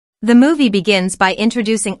The movie begins by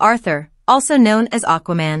introducing Arthur, also known as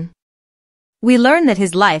Aquaman. We learn that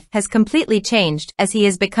his life has completely changed as he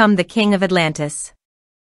has become the King of Atlantis.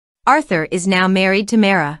 Arthur is now married to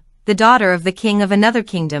Mera, the daughter of the king of another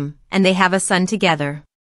kingdom, and they have a son together.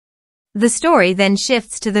 The story then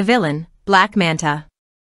shifts to the villain, Black Manta.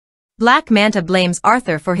 Black Manta blames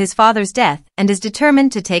Arthur for his father's death and is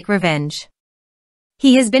determined to take revenge.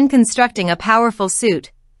 He has been constructing a powerful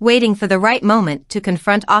suit, waiting for the right moment to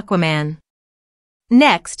confront Aquaman.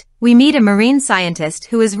 Next, we meet a marine scientist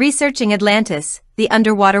who is researching Atlantis, the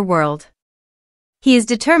underwater world. He is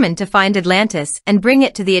determined to find Atlantis and bring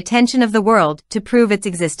it to the attention of the world to prove its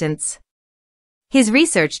existence. His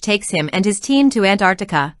research takes him and his team to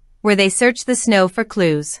Antarctica, where they search the snow for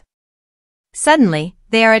clues. Suddenly,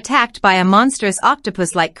 they are attacked by a monstrous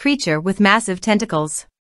octopus-like creature with massive tentacles.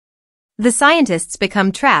 The scientists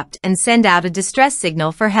become trapped and send out a distress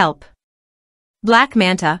signal for help. Black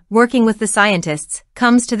Manta, working with the scientists,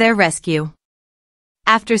 comes to their rescue.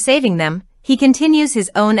 After saving them, he continues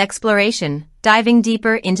his own exploration, diving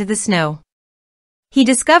deeper into the snow. He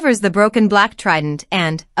discovers the broken black trident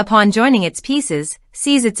and, upon joining its pieces,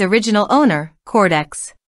 sees its original owner,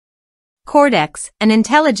 Cortex. Cortex, an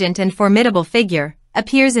intelligent and formidable figure,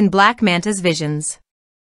 appears in Black Manta's visions.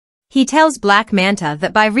 He tells Black Manta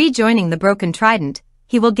that by rejoining the broken trident,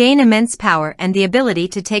 he will gain immense power and the ability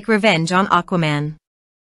to take revenge on Aquaman.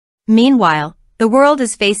 Meanwhile, the world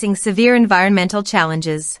is facing severe environmental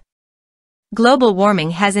challenges. Global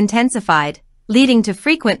warming has intensified, leading to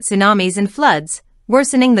frequent tsunamis and floods,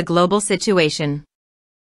 worsening the global situation.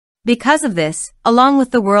 Because of this, along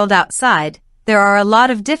with the world outside, there are a lot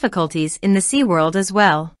of difficulties in the sea world as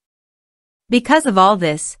well. Because of all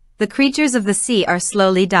this, the creatures of the sea are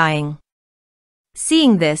slowly dying.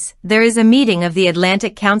 Seeing this, there is a meeting of the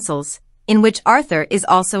Atlantic Councils, in which Arthur is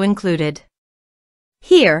also included.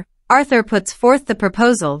 Here, Arthur puts forth the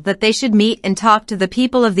proposal that they should meet and talk to the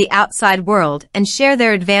people of the outside world and share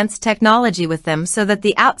their advanced technology with them so that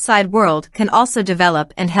the outside world can also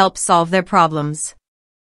develop and help solve their problems.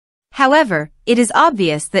 However, it is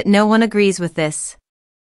obvious that no one agrees with this.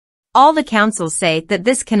 All the councils say that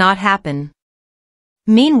this cannot happen.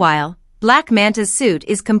 Meanwhile, Black Manta's suit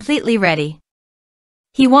is completely ready.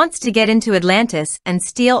 He wants to get into Atlantis and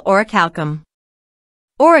steal Orichalcum.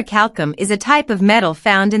 Orichalcum is a type of metal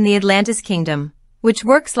found in the Atlantis kingdom, which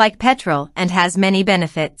works like petrol and has many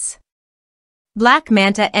benefits. Black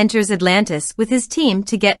Manta enters Atlantis with his team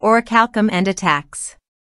to get Orichalcum and attacks.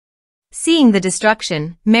 Seeing the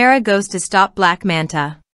destruction, Mera goes to stop Black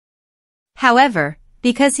Manta. However,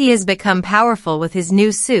 because he has become powerful with his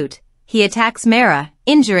new suit, he attacks Mera,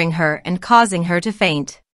 injuring her and causing her to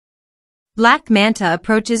faint. Black Manta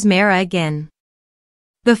approaches Mera again.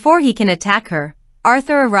 Before he can attack her,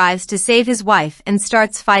 Arthur arrives to save his wife and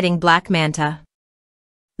starts fighting Black Manta.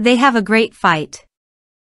 They have a great fight.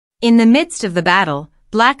 In the midst of the battle,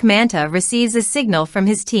 Black Manta receives a signal from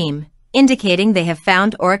his team, indicating they have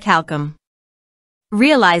found Orichalcum.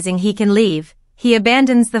 Realizing he can leave, he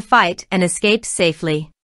abandons the fight and escapes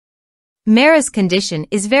safely. Mera's condition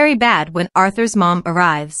is very bad when Arthur's mom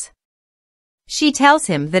arrives. She tells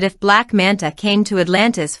him that if Black Manta came to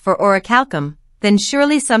Atlantis for Orichalcum, then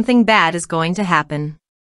surely something bad is going to happen.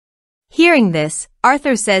 Hearing this,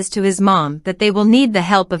 Arthur says to his mom that they will need the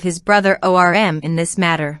help of his brother ORM in this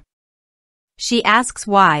matter. She asks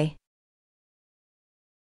why.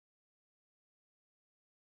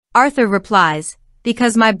 Arthur replies,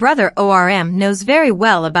 because my brother ORM knows very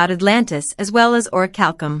well about Atlantis as well as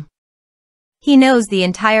Orichalcum. He knows the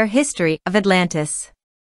entire history of Atlantis.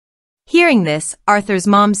 Hearing this, Arthur's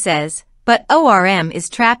mom says, but ORM is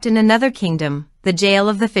trapped in another kingdom, the jail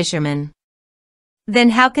of the fishermen.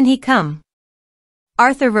 Then how can he come?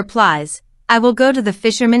 Arthur replies, I will go to the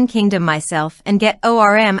fisherman kingdom myself and get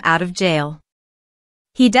ORM out of jail.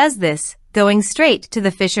 He does this, going straight to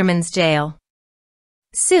the fisherman's jail.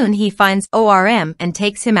 Soon he finds ORM and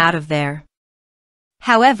takes him out of there.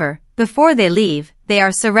 However, before they leave, they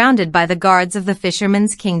are surrounded by the guards of the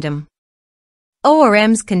fisherman's kingdom.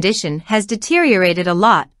 ORM's condition has deteriorated a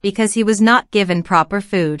lot because he was not given proper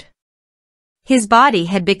food. His body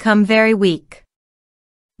had become very weak.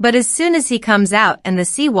 But as soon as he comes out and the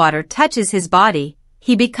seawater touches his body,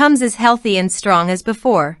 he becomes as healthy and strong as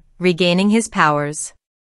before, regaining his powers.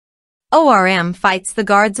 ORM fights the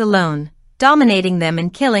guards alone, dominating them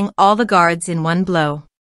and killing all the guards in one blow.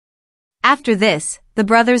 After this, the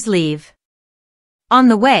brothers leave. On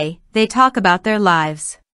the way, they talk about their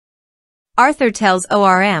lives. Arthur tells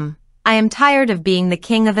ORM, I am tired of being the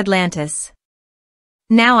King of Atlantis.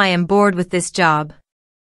 Now I am bored with this job.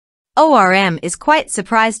 ORM is quite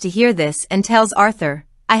surprised to hear this and tells Arthur,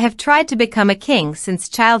 I have tried to become a king since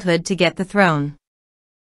childhood to get the throne.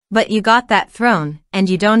 But you got that throne, and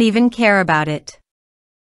you don't even care about it.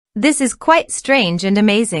 This is quite strange and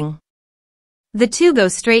amazing. The two go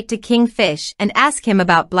straight to King Fish and ask him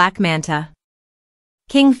about Black Manta.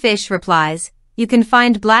 King Fish replies, "You can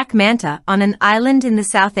find Black Manta on an island in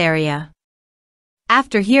the south area."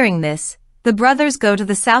 After hearing this, the brothers go to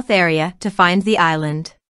the south area to find the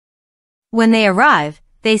island. When they arrive,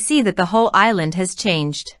 they see that the whole island has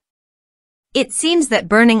changed. It seems that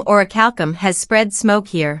burning Orichalcum has spread smoke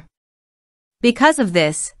here. Because of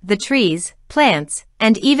this, the trees, plants,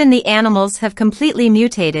 and even the animals have completely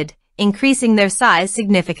mutated, increasing their size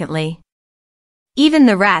significantly. Even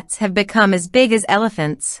the rats have become as big as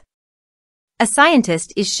elephants. A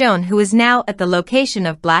scientist is shown who is now at the location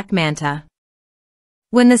of Black Manta.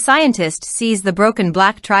 When the scientist sees the broken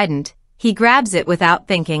black trident, he grabs it without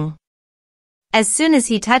thinking. As soon as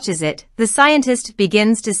he touches it, the scientist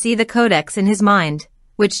begins to see the codex in his mind,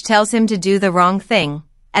 which tells him to do the wrong thing,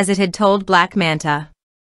 as it had told Black Manta.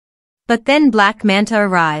 But then Black Manta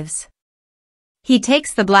arrives. He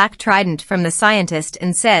takes the black trident from the scientist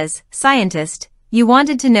and says, "Scientist, you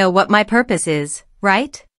wanted to know what my purpose is,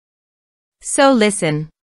 right? So listen.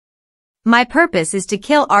 My purpose is to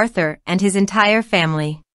kill Arthur and his entire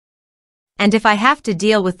family. And if I have to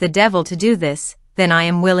deal with the devil to do this, then I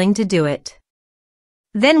am willing to do it."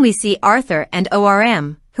 Then we see Arthur and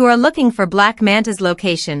ORM, who are looking for Black Manta's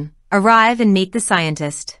location, arrive and meet the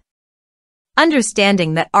scientist.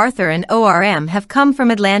 Understanding that Arthur and ORM have come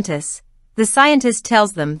from Atlantis, the scientist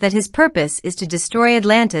tells them that his purpose is to destroy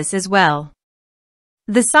Atlantis as well.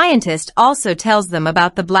 The scientist also tells them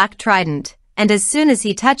about the black trident, and as soon as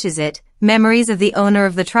he touches it, memories of the owner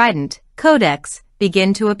of the trident, Codex,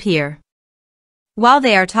 begin to appear. While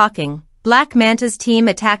they are talking, Black Manta's team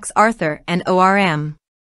attacks Arthur and ORM.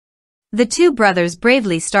 The two brothers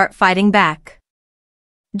bravely start fighting back.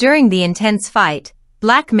 During the intense fight,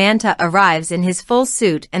 Black Manta arrives in his full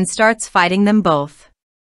suit and starts fighting them both.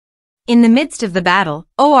 In the midst of the battle,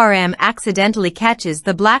 ORM accidentally catches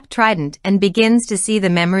the black trident and begins to see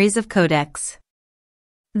the memories of Codex.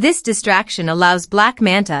 This distraction allows Black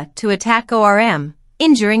Manta to attack ORM,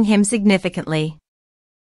 injuring him significantly.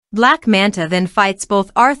 Black Manta then fights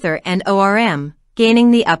both Arthur and ORM,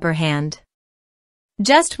 gaining the upper hand.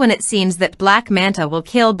 Just when it seems that Black Manta will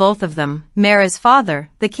kill both of them, Mera's father,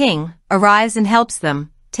 the king, arrives and helps them,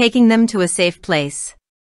 taking them to a safe place.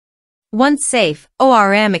 Once safe,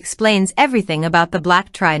 ORM explains everything about the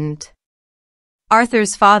black trident.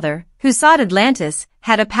 Arthur's father, who sought Atlantis,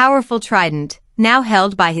 had a powerful trident, now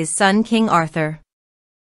held by his son King Arthur.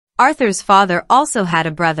 Arthur's father also had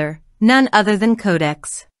a brother, none other than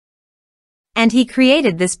Codex. And he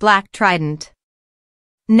created this black trident.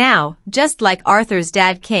 Now, just like Arthur's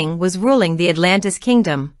dad King was ruling the Atlantis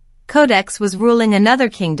kingdom, Codex was ruling another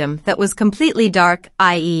kingdom that was completely dark,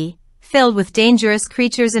 i.e., filled with dangerous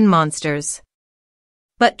creatures and monsters.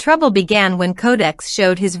 But trouble began when Codex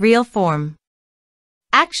showed his real form.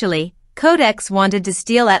 Actually, Codex wanted to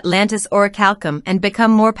steal Atlantis' Orichalcum and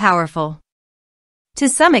become more powerful. To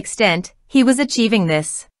some extent, he was achieving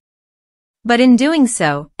this. But in doing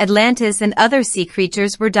so, Atlantis and other sea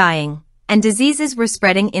creatures were dying, and diseases were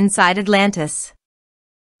spreading inside Atlantis.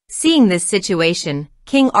 Seeing this situation,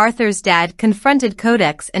 King Arthur's dad confronted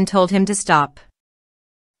Codex and told him to stop.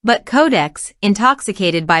 But Codex,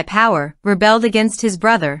 intoxicated by power, rebelled against his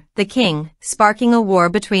brother, the king, sparking a war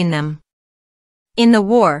between them. In the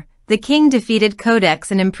war, the king defeated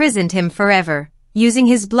Codex and imprisoned him forever, using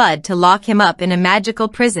his blood to lock him up in a magical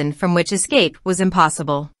prison from which escape was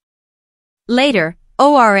impossible. Later,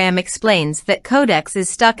 ORM explains that Codex is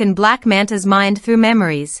stuck in Black Manta's mind through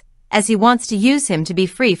memories, as he wants to use him to be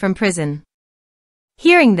free from prison.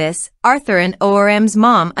 Hearing this, Arthur and ORM's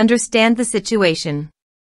mom understand the situation.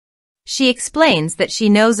 She explains that she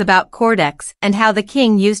knows about Codex and how the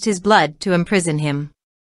king used his blood to imprison him.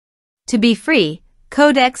 To be free,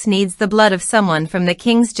 Codex needs the blood of someone from the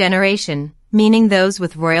king's generation, meaning those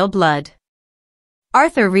with royal blood.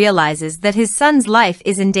 Arthur realizes that his son's life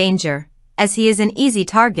is in danger, as he is an easy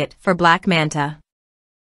target for Black Manta.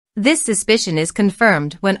 This suspicion is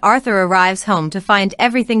confirmed when Arthur arrives home to find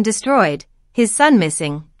everything destroyed, his son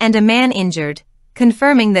missing, and a man injured,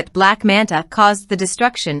 confirming that Black Manta caused the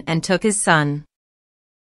destruction and took his son.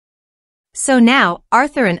 So now,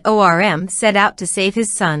 Arthur and ORM set out to save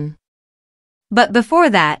his son. But before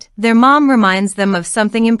that, their mom reminds them of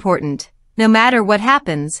something important. No matter what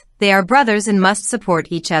happens, they are brothers and must support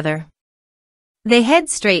each other. They head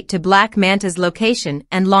straight to Black Manta's location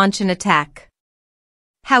and launch an attack.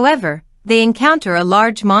 However, they encounter a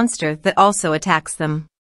large monster that also attacks them.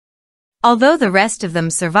 Although the rest of them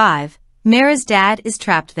survive, Mera's dad is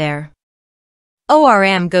trapped there.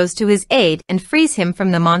 ORM goes to his aid and frees him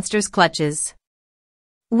from the monster's clutches.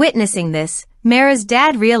 Witnessing this, Mera's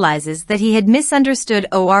dad realizes that he had misunderstood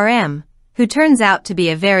ORM, who turns out to be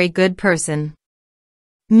a very good person.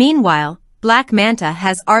 Meanwhile, Black Manta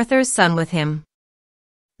has Arthur's son with him.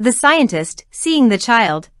 The scientist, seeing the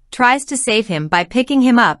child, tries to save him by picking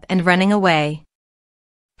him up and running away.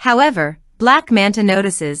 However, Black Manta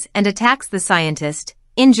notices and attacks the scientist,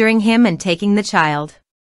 injuring him and taking the child.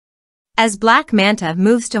 As Black Manta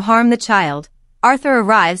moves to harm the child, Arthur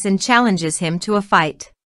arrives and challenges him to a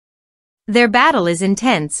fight. Their battle is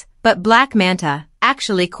intense, but Black Manta,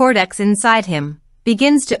 actually Cortex inside him,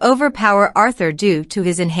 begins to overpower Arthur due to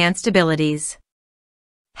his enhanced abilities.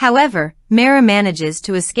 However, Mera manages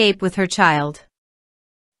to escape with her child.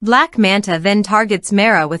 Black Manta then targets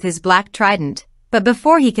Mera with his black trident, but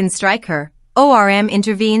before he can strike her, ORM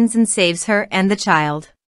intervenes and saves her and the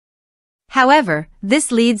child. However,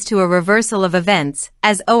 this leads to a reversal of events,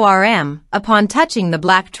 as ORM, upon touching the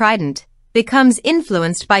black trident, becomes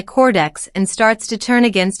influenced by Cortex and starts to turn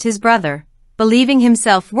against his brother, believing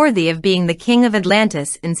himself worthy of being the King of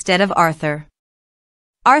Atlantis instead of Arthur.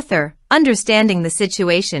 Arthur, understanding the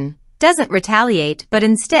situation, doesn't retaliate but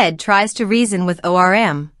instead tries to reason with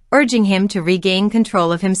ORM, urging him to regain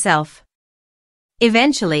control of himself.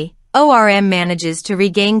 Eventually, ORM manages to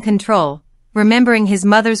regain control, remembering his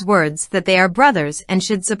mother's words that they are brothers and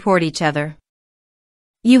should support each other.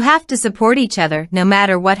 You have to support each other no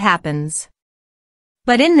matter what happens.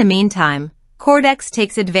 But in the meantime, Cortex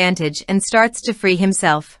takes advantage and starts to free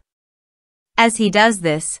himself. As he does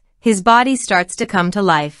this, his body starts to come to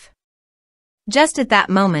life. Just at that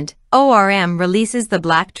moment, ORM releases the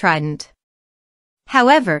black trident.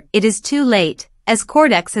 However, it is too late, as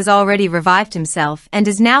Cortex has already revived himself and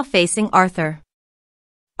is now facing Arthur.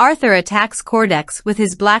 Arthur attacks Cortex with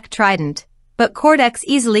his black trident, but Cortex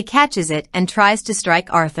easily catches it and tries to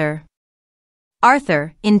strike Arthur.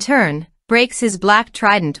 Arthur, in turn, breaks his black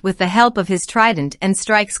trident with the help of his trident and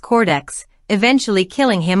strikes Cortex, eventually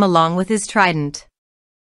killing him along with his trident.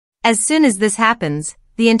 As soon as this happens,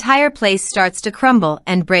 the entire place starts to crumble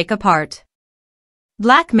and break apart.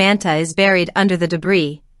 Black Manta is buried under the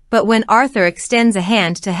debris, but when Arthur extends a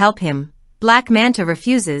hand to help him, Black Manta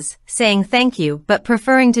refuses, saying thank you but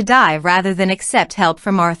preferring to die rather than accept help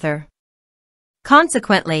from Arthur.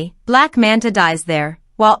 Consequently, Black Manta dies there,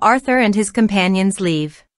 while Arthur and his companions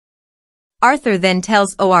leave. Arthur then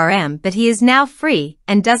tells ORM that he is now free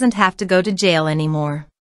and doesn't have to go to jail anymore.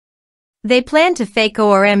 They plan to fake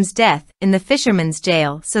ORM's death in the fisherman's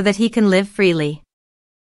jail so that he can live freely.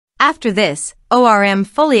 After this, ORM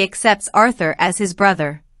fully accepts Arthur as his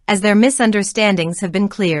brother, as their misunderstandings have been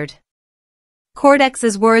cleared.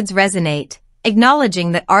 Cortex's words resonate,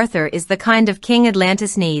 acknowledging that Arthur is the kind of king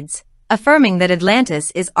Atlantis needs, affirming that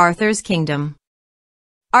Atlantis is Arthur's kingdom.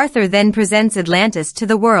 Arthur then presents Atlantis to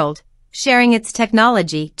the world, sharing its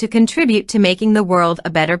technology to contribute to making the world a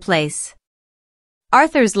better place.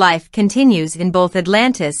 Arthur's life continues in both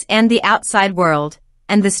Atlantis and the outside world,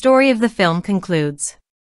 and the story of the film concludes.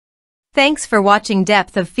 Thanks for watching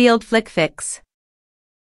Depth of Field FlickFix.